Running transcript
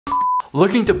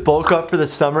Looking to bulk up for the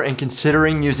summer and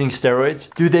considering using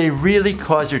steroids? Do they really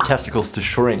cause your testicles to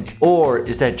shrink? Or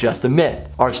is that just a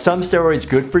myth? Are some steroids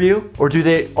good for you? Or do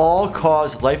they all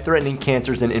cause life-threatening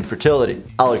cancers and infertility?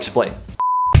 I'll explain.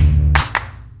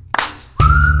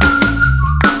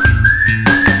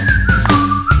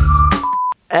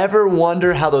 Ever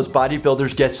wonder how those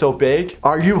bodybuilders get so big?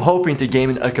 Are you hoping to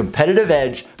gain a competitive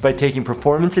edge by taking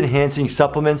performance-enhancing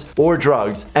supplements or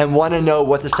drugs and want to know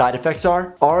what the side effects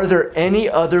are? Are there any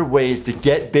other ways to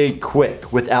get big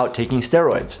quick without taking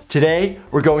steroids? Today,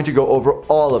 we're going to go over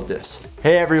all of this.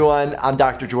 Hey everyone, I'm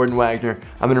Dr. Jordan Wagner.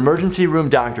 I'm an emergency room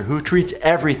doctor who treats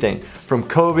everything from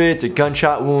COVID to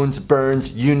gunshot wounds,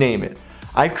 burns, you name it.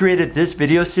 I've created this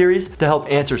video series to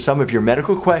help answer some of your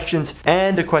medical questions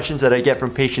and the questions that I get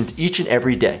from patients each and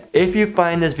every day. If you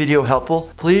find this video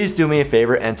helpful, please do me a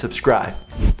favor and subscribe.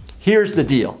 Here's the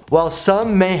deal. While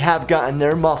some may have gotten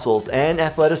their muscles and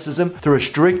athleticism through a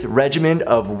strict regimen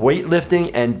of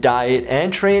weightlifting and diet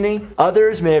and training,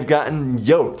 others may have gotten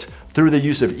yoked through the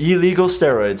use of illegal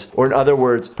steroids, or in other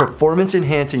words,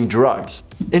 performance-enhancing drugs.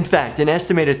 In fact, an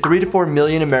estimated 3 to 4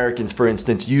 million Americans, for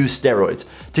instance, use steroids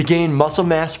to gain muscle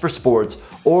mass for sports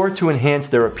or to enhance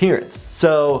their appearance.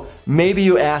 So maybe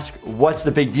you ask, what's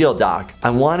the big deal, doc? I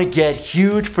want to get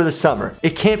huge for the summer.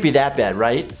 It can't be that bad,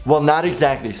 right? Well, not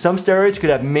exactly. Some steroids could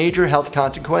have major health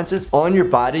consequences on your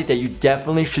body that you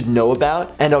definitely should know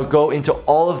about, and I'll go into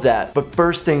all of that. But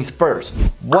first things first,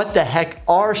 what the heck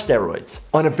are steroids?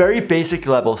 On a very basic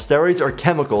level, steroids are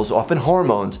chemicals, often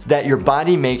hormones, that your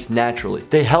body makes naturally.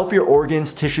 They help your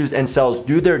organs, tissues, and cells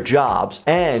do their jobs,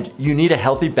 and you need a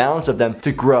healthy balance of them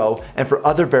to grow and for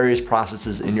other various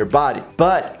processes in your body.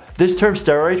 But this term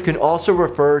steroid can also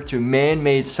refer to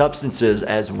man-made substances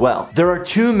as well. There are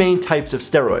two main types of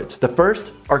steroids. The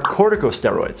first are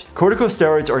corticosteroids.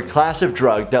 Corticosteroids are a class of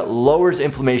drug that lowers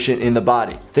inflammation in the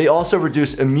body. They also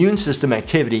reduce immune system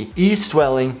activity, ease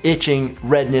swelling, itching,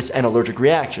 redness, and allergic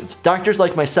reactions. Doctors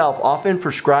like myself often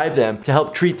prescribe them to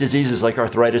help treat diseases like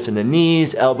arthritis in the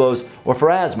knees, elbows, or for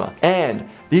asthma. And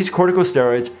these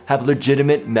corticosteroids have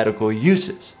legitimate medical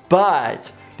uses.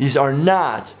 But these are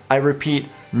not, I repeat,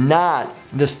 not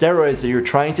the steroids that you're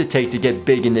trying to take to get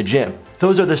big in the gym.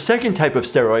 Those are the second type of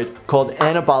steroid called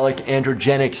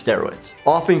anabolic-androgenic steroids,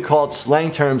 often called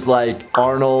slang terms like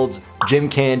Arnold's, gym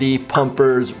candy,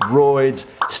 pumpers, roids,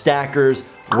 stackers,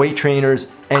 weight trainers,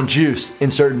 and juice in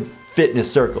certain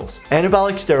fitness circles.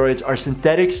 Anabolic steroids are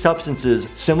synthetic substances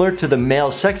similar to the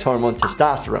male sex hormone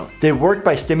testosterone. They work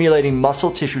by stimulating muscle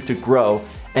tissue to grow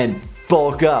and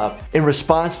bulk up in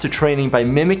response to training by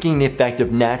mimicking the effect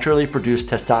of naturally produced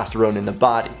testosterone in the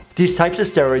body. These types of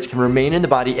steroids can remain in the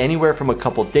body anywhere from a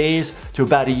couple days to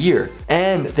about a year,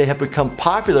 and they have become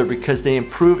popular because they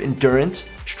improve endurance,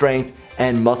 strength,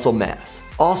 and muscle mass.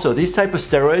 Also, these types of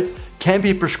steroids can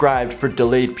be prescribed for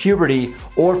delayed puberty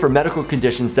or for medical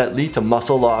conditions that lead to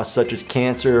muscle loss such as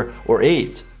cancer or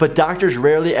AIDS. But doctors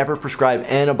rarely ever prescribe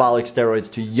anabolic steroids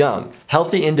to young,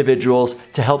 healthy individuals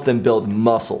to help them build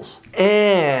muscles.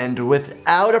 And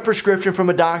without a prescription from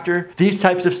a doctor, these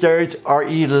types of steroids are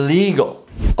illegal.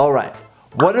 Alright,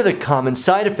 what are the common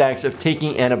side effects of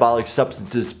taking anabolic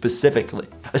substances specifically?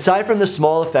 Aside from the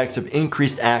small effects of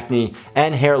increased acne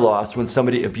and hair loss when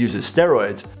somebody abuses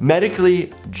steroids,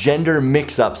 medically gender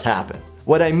mix-ups happen.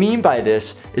 What I mean by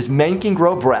this is men can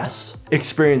grow breasts,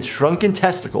 experience shrunken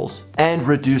testicles, and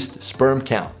reduced sperm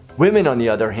count. Women, on the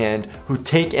other hand, who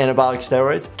take anabolic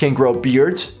steroids can grow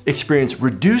beards, experience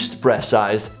reduced breast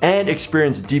size, and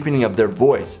experience deepening of their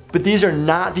voice. But these are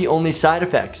not the only side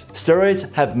effects.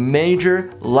 Steroids have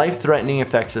major life-threatening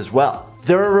effects as well.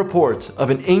 There are reports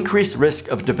of an increased risk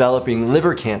of developing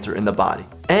liver cancer in the body.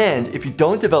 And if you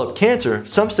don't develop cancer,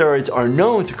 some steroids are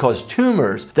known to cause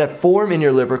tumors that form in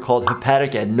your liver called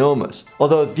hepatic adenomas.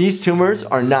 Although these tumors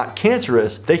are not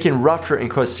cancerous, they can rupture and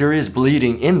cause serious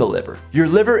bleeding in the liver. Your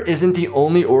liver isn't the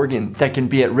only organ that can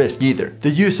be at risk either. The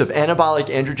use of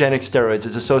anabolic-androgenic steroids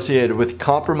is associated with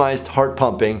compromised heart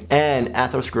pumping and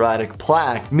atherosclerotic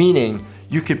plaque, meaning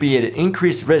you could be at an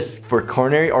increased risk for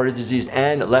coronary artery disease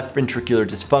and left ventricular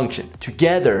dysfunction.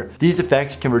 Together, these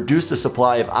effects can reduce the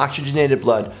supply of oxygenated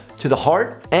blood to the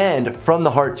heart and from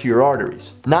the heart to your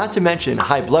arteries. Not to mention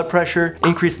high blood pressure,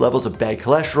 increased levels of bad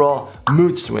cholesterol,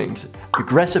 mood swings,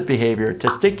 aggressive behavior,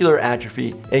 testicular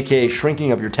atrophy, aka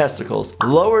shrinking of your testicles,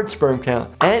 lowered sperm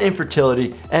count, and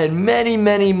infertility, and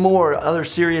many more other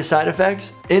serious side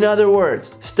effects. In other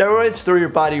words, steroids throw your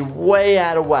body way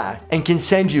out of whack and can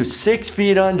send you 6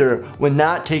 feet under when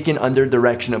not taken under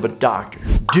direction of a doctor.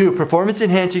 Do performance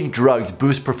enhancing drugs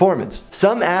boost performance?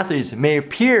 Some athletes may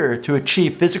appear to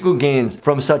achieve physical gains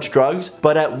from such drugs,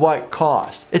 but at what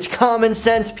cost? It's common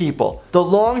sense, people. The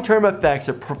long-term effects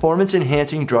of performance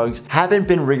enhancing drugs haven't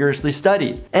been rigorously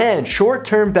studied, and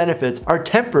short-term benefits are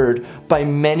tempered by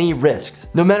many risks.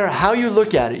 No matter how you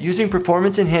look at it, using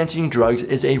performance enhancing drugs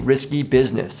is a risky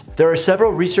business. There are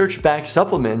several research-backed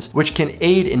supplements which can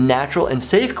aid in natural and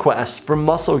safe quests for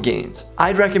muscle gains.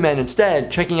 I'd recommend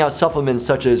instead checking out supplements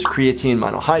such as creatine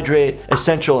monohydrate,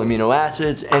 essential amino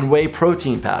acids, and whey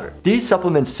protein powder. These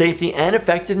supplements' safety and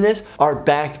effectiveness are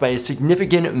backed by a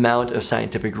significant amount of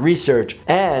scientific research,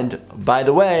 and, by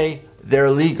the way,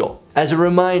 they're legal. As a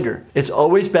reminder, it's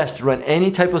always best to run any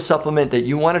type of supplement that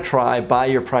you want to try by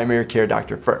your primary care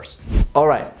doctor first.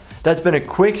 Alright, that's been a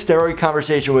quick steroid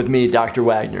conversation with me, Dr.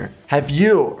 Wagner. Have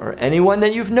you, or anyone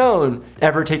that you've known,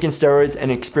 ever taken steroids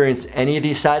and experienced any of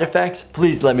these side effects?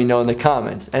 Please let me know in the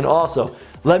comments. And also,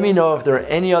 let me know if there are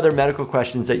any other medical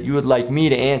questions that you would like me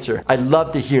to answer. I'd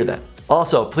love to hear them.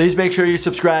 Also, please make sure you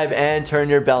subscribe and turn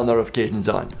your bell notifications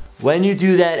on. When you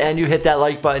do that and you hit that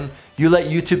like button, you let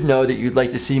YouTube know that you'd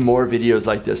like to see more videos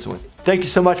like this one. Thank you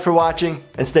so much for watching,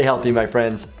 and stay healthy, my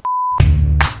friends.